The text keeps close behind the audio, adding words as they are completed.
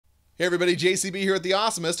Hey everybody, JCB here at the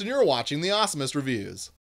Awesomist, and you're watching the Awesomist Reviews.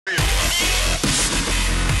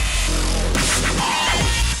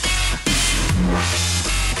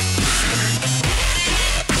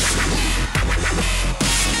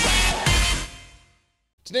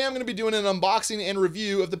 Today I'm going to be doing an unboxing and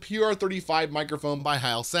review of the PR-35 microphone by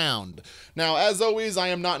Heil Sound. Now, as always, I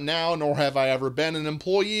am not now, nor have I ever been, an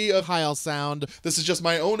employee of Heil Sound. This is just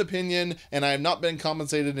my own opinion, and I have not been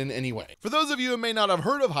compensated in any way. For those of you who may not have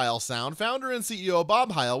heard of Heil Sound, founder and CEO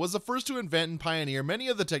Bob Heil was the first to invent and pioneer many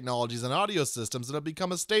of the technologies and audio systems that have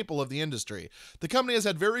become a staple of the industry. The company has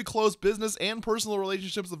had very close business and personal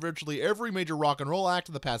relationships with virtually every major rock and roll act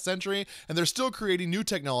of the past century, and they're still creating new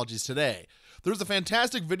technologies today. There's a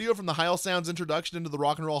fantastic video from the Heil Sound's introduction into the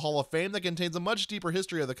Rock and Roll Hall of Fame that contains a much deeper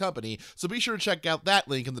history of the company, so be sure to check out that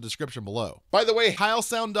link in the description below. By the way,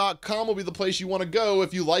 heilsound.com will be the place you want to go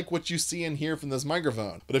if you like what you see and hear from this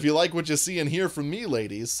microphone. But if you like what you see and hear from me,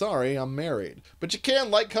 ladies, sorry, I'm married. But you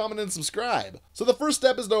can like, comment, and subscribe. So the first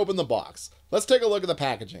step is to open the box. Let's take a look at the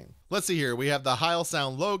packaging. Let's see here, we have the Heil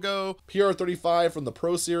Sound logo, PR-35 from the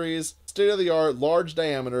Pro Series, state-of-the-art, large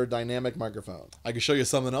diameter, dynamic microphone. I can show you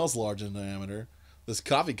something else large in diameter. This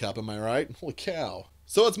coffee cup, am I right? Holy cow.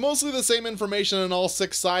 So it's mostly the same information on all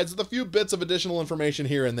 6 sides with a few bits of additional information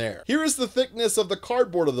here and there. Here is the thickness of the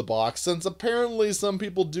cardboard of the box, since apparently some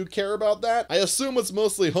people do care about that. I assume it's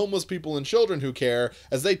mostly homeless people and children who care,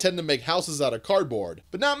 as they tend to make houses out of cardboard.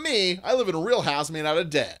 But not me, I live in a real house made out of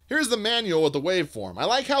debt. Here's the manual with the waveform. I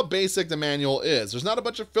like how basic the manual is. There's not a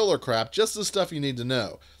bunch of filler crap, just the stuff you need to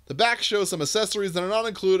know. The back shows some accessories that are not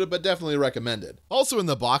included, but definitely recommended. Also in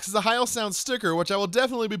the box is a Heil Sound sticker, which I will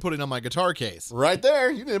definitely be putting on my guitar case. Right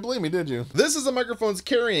there, you didn't believe me, did you? This is a microphone's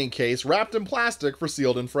carrying case wrapped in plastic for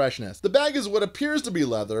sealed-in freshness. The bag is what appears to be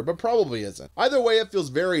leather, but probably isn't. Either way, it feels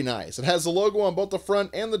very nice. It has the logo on both the front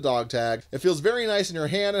and the dog tag. It feels very nice in your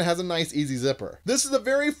hand and has a nice easy zipper. This is a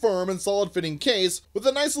very firm and solid-fitting case with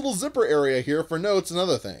a nice little zipper area here for notes and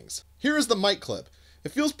other things. Here is the mic clip.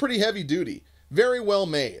 It feels pretty heavy-duty. Very well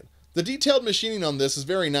made. The detailed machining on this is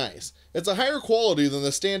very nice. It's a higher quality than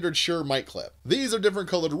the standard Shure mic clip. These are different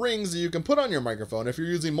colored rings that you can put on your microphone if you're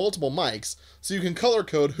using multiple mics, so you can color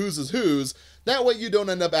code whose is whose. That way you don't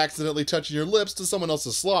end up accidentally touching your lips to someone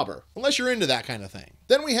else's slobber, unless you're into that kind of thing.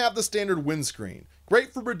 Then we have the standard windscreen,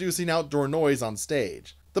 great for reducing outdoor noise on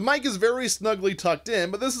stage. The mic is very snugly tucked in,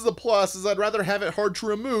 but this is a plus, as I'd rather have it hard to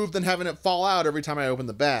remove than having it fall out every time I open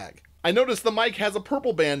the bag. I noticed the mic has a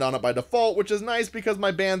purple band on it by default, which is nice because my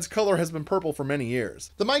band's color has been purple for many years.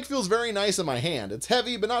 The mic feels very nice in my hand. It's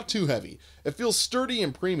heavy, but not too heavy. It feels sturdy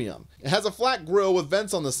and premium. It has a flat grill with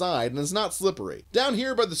vents on the side, and it's not slippery. Down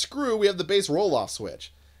here by the screw, we have the bass roll-off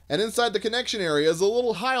switch. And inside the connection area is a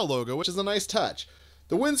little Heil logo, which is a nice touch.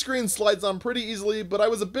 The windscreen slides on pretty easily, but I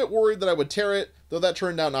was a bit worried that I would tear it, though that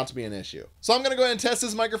turned out not to be an issue. So I'm going to go ahead and test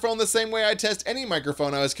this microphone the same way I test any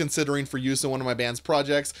microphone I was considering for use in one of my band's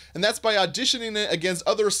projects, and that's by auditioning it against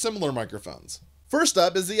other similar microphones. First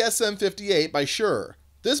up is the SM-58 by Shure.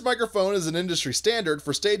 This microphone is an industry standard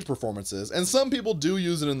for stage performances, and some people do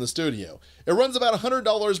use it in the studio. It runs about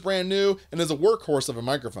 $100 brand new and is a workhorse of a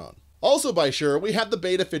microphone. Also by Shure, we have the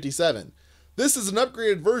Beta-57. This is an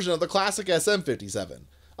upgraded version of the classic SM-57.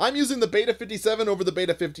 I'm using the Beta-57 over the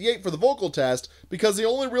Beta-58 for the vocal test because the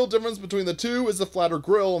only real difference between the two is the flatter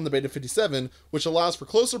grille on the Beta-57, which allows for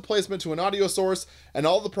closer placement to an audio source and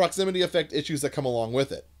all the proximity effect issues that come along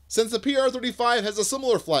with it. Since the PR-35 has a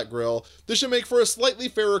similar flat grille, this should make for a slightly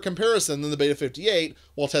fairer comparison than the Beta-58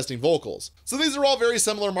 while testing vocals. So these are all very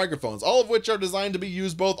similar microphones, all of which are designed to be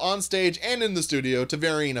used both on stage and in the studio to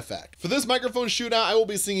varying effect. For this Microphone Shootout, I will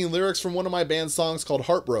be singing lyrics from one of my band's songs called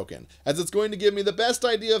Heartbroken, as it's going to give me the best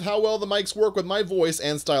idea of how well the mics work with my voice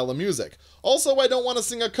and style of music. Also, I don't want to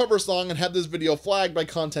sing a cover song and have this video flagged by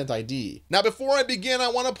Content ID. Now before I begin, I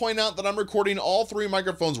want to point out that I'm recording all 3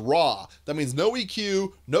 microphones raw. That means no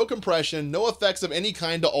EQ, no compression, no effects of any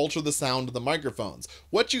kind to alter the sound of the microphones.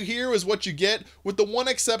 What you hear is what you get, with the one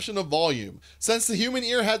exception of volume. Since the human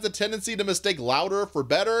ear has a tendency to mistake louder for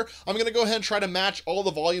better, I'm going to go ahead and try to match all the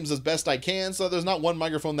volumes as best I can so there's not one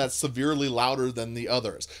microphone that's severely louder than the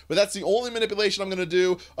others. But that's the only manipulation I'm going to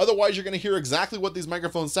do, otherwise you're going to hear exactly what these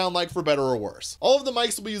microphones sound like for better or worse. All of the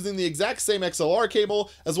mics will be using the exact same XLR cable,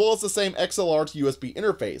 as well as the same XLR to USB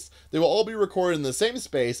interface. They will all be recorded in the same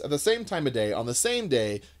space, at the same time of day, on the same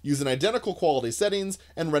day, using identical quality settings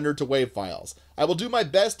and rendered to WAV files. I will do my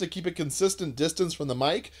best to keep a consistent distance from the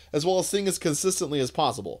mic, as well as sing as consistently as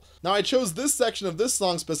possible. Now I chose this section of this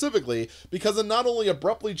song specifically because it not only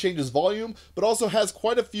abruptly changes volume, but also has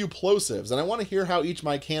quite a few plosives, and I want to hear how each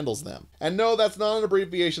mic handles them. And no, that's not an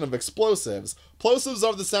abbreviation of explosives. Plosives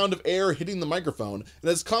are the sound of air hitting the microphone, and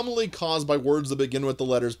it's commonly caused by words that begin with the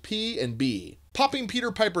letters P and B. Popping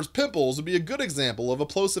Peter Piper's pimples would be a good example of a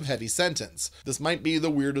plosive-heavy sentence. This might be the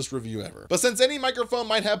weirdest review ever. But since any microphone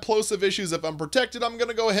might have plosive issues if unprotected, I'm going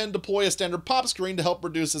to go ahead and deploy a standard pop screen to help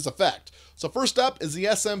reduce this effect. So first up is the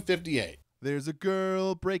SM-58. There's a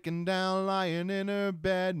girl breaking down, lying in her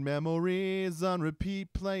bed, memories on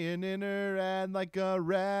repeat, playing in her head like a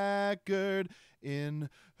record in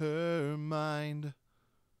her mind.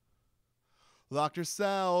 Locked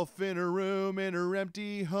herself in her room, in her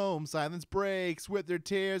empty home. Silence breaks with her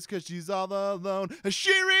tears cause she's all alone. As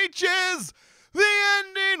she reaches the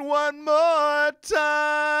ending one more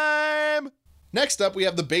time. Next up, we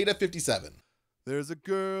have the Beta-57. There's a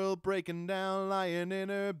girl breaking down, lying in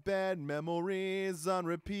her bed, memories on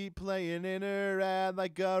repeat, playing in her head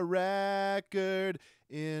like a record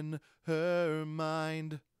in her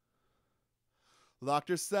mind. Locked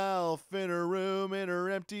herself in her room, in her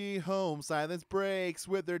empty home. Silence breaks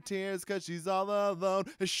with her tears cause she's all alone.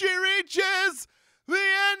 As she reaches the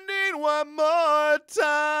ending one more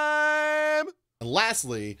time. And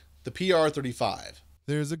lastly, the PR-35.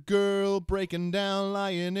 There's a girl breaking down,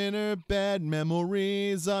 lying in her bed,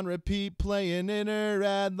 memories on repeat, playing in her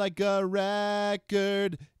head like a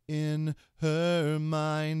record in her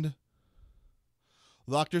mind.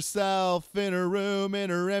 Locked herself in her room, in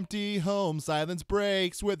her empty home. Silence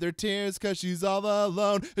breaks with her tears cause she's all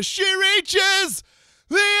alone. As she reaches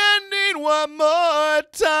the ending one more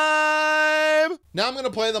time. Now I'm going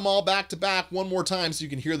to play them all back to back one more time so you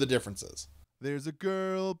can hear the differences. There's a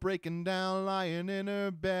girl breaking down, lying in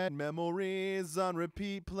her bed, memories on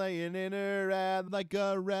repeat, playing in her head like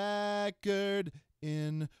a record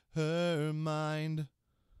in her mind.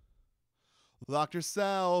 Locked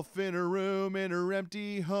herself in her room, in her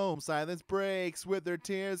empty home. Silence breaks with her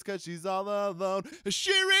tears cause she's all alone. As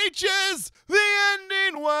she reaches the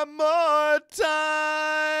ending one more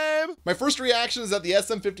time. My first reaction is that the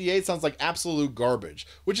SM-58 sounds like absolute garbage,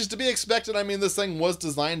 which is to be expected. I mean, this thing was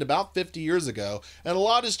designed about 50 years ago, and a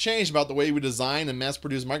lot has changed about the way we design and mass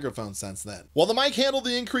produce microphones since then. While the mic handled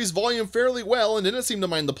the increased volume fairly well and didn't seem to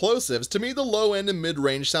mind the plosives, to me the low end and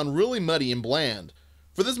mid-range sound really muddy and bland.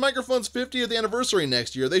 For this microphone's 50th anniversary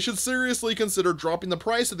next year, they should seriously consider dropping the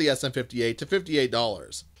price of the SM-58 to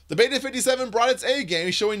 $58. The Beta-57 brought its A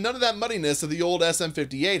game, showing none of that muddiness that the old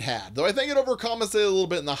SM-58 had, though I think it overcompensated a little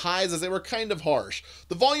bit in the highs as they were kind of harsh.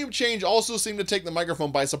 The volume change also seemed to take the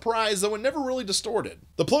microphone by surprise, though it never really distorted.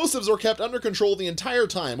 The plosives were kept under control the entire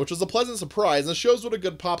time, which was a pleasant surprise and shows what a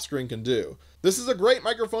good pop screen can do. This is a great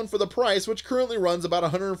microphone for the price, which currently runs about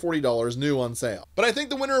 $140 new on sale. But I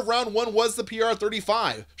think the winner of round one was the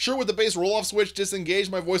PR-35. Sure, with the bass roll-off switch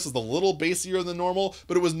disengaged, my voice was a little bassier than normal,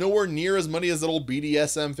 but it was nowhere near as muddy as that old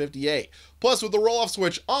SM-58. Plus, with the roll-off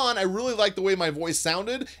switch on, I really liked the way my voice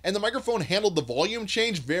sounded, and the microphone handled the volume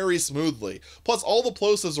change very smoothly. Plus, all the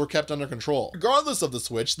plosives were kept under control. Regardless of the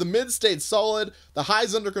switch, the mid stayed solid, the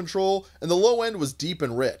highs under control, and the low end was deep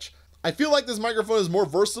and rich. I feel like this microphone is more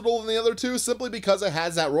versatile than the other two simply because it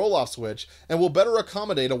has that roll-off switch and will better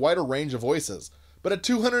accommodate a wider range of voices. But at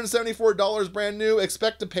 $274 brand new,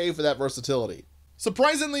 expect to pay for that versatility.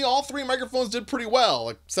 Surprisingly, all three microphones did pretty well,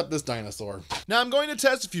 except this dinosaur. Now I'm going to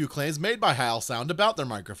test a few claims made by Heil Sound about their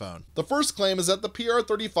microphone. The first claim is that the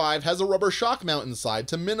PR-35 has a rubber shock mount inside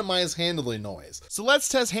to minimize handling noise. So let's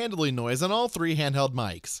test handling noise on all three handheld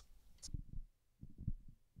mics.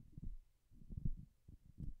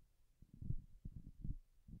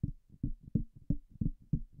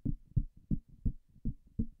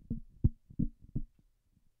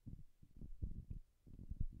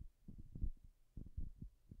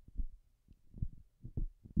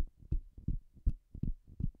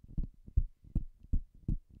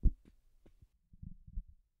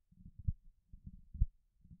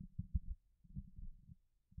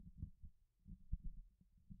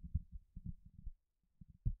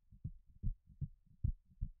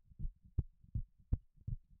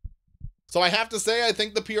 So I have to say, I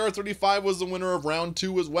think the PR-35 was the winner of round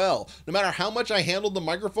two as well. No matter how much I handled the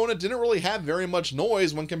microphone, it didn't really have very much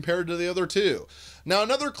noise when compared to the other two. Now,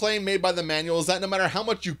 another claim made by the manual is that no matter how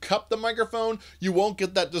much you cup the microphone, you won't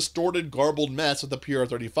get that distorted, garbled mess with the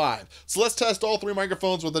PR-35. So let's test all three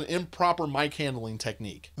microphones with an improper mic handling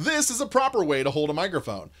technique. This is a proper way to hold a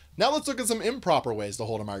microphone. Now let's look at some improper ways to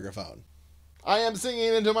hold a microphone. I am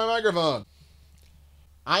singing into my microphone.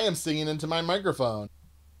 I am singing into my microphone.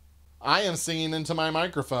 I am singing into my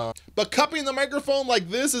microphone. But cupping the microphone like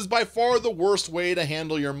this is by far the worst way to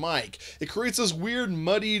handle your mic. It creates this weird,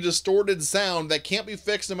 muddy, distorted sound that can't be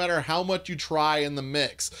fixed no matter how much you try in the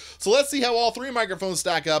mix. So let's see how all three microphones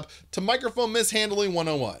stack up to Microphone Mishandling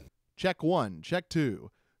 101. Check 1, check 2.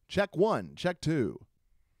 Check 1, check 2.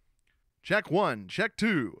 Check 1, check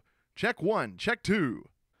 2. Check 1, check 2.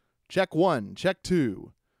 Check 1, check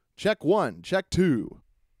 2. Check 1, check 2.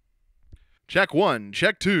 Check 1,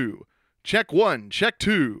 check 2. Check 1, check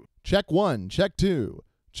 2. Check 1, check 2.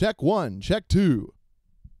 Check 1, check 2.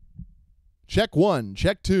 Check 1,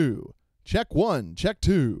 check 2. Check 1, check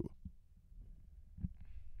 2.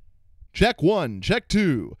 Check 1, check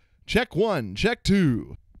 2. Check 1, check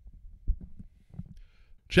 2.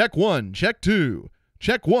 Check 1, check 2.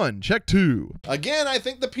 Check 1, check 2. Again, I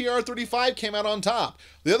think the PR-35 came out on top.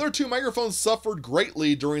 The other two microphones suffered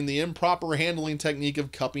greatly during the improper handling technique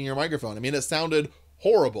of cupping your microphone. I mean, it sounded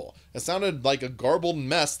horrible. It sounded like a garbled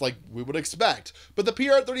mess like we would expect. But the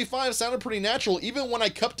PR-35 sounded pretty natural even when I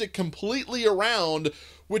cupped it completely around,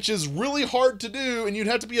 which is really hard to do, and you'd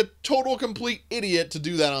have to be a total complete idiot to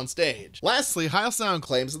do that on stage. Lastly, Heil Sound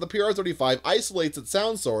claims that the PR-35 isolates its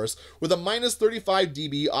sound source with a minus 35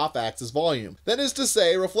 dB off-axis volume. That is to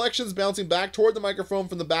say, reflections bouncing back toward the microphone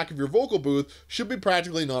from the back of your vocal booth should be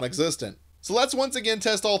practically non-existent. So let's once again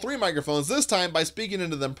test all three microphones, this time by speaking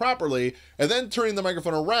into them properly, and then turning the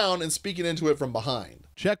microphone around and speaking into it from behind.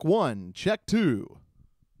 Check 1, check 2.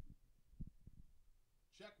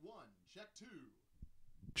 Check 1, check 2.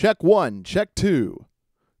 Check 1, check 2.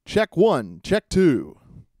 Check 1, check 2.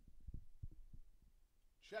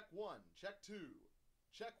 Check 1, check 2.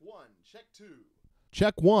 Check 1, check 2.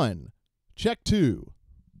 Check 1, check 2.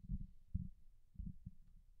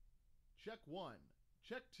 Check 1,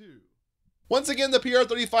 check 2. Once again, the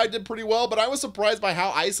PR-35 did pretty well, but I was surprised by how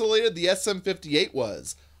isolated the SM-58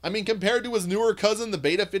 was. I mean, compared to his newer cousin, the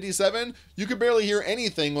Beta-57, you could barely hear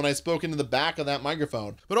anything when I spoke into the back of that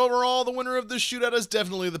microphone. But overall, the winner of this shootout is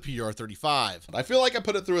definitely the PR-35. I feel like I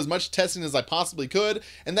put it through as much testing as I possibly could,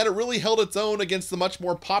 and that it really held its own against the much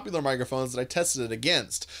more popular microphones that I tested it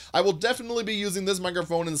against. I will definitely be using this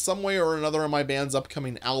microphone in some way or another on my band's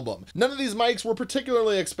upcoming album. None of these mics were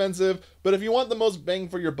particularly expensive, but if you want the most bang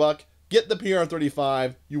for your buck, get the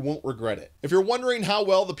PR-35, you won't regret it. If you're wondering how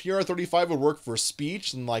well the PR-35 would work for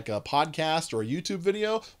speech in like a podcast or a YouTube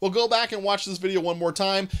video, well, go back and watch this video one more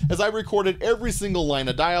time as I recorded every single line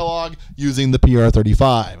of dialogue using the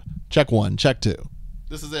PR-35. Check 1, check 2.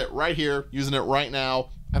 This is it right here, using it right now.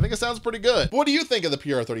 I think it sounds pretty good. What do you think of the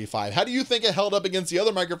PR-35? How do you think it held up against the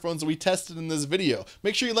other microphones that we tested in this video?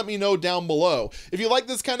 Make sure you let me know down below. If you like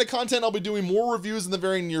this kind of content, I'll be doing more reviews in the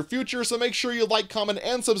very near future, so make sure you like, comment,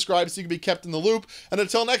 and subscribe so you can be kept in the loop. And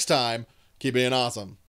until next time, keep being awesome.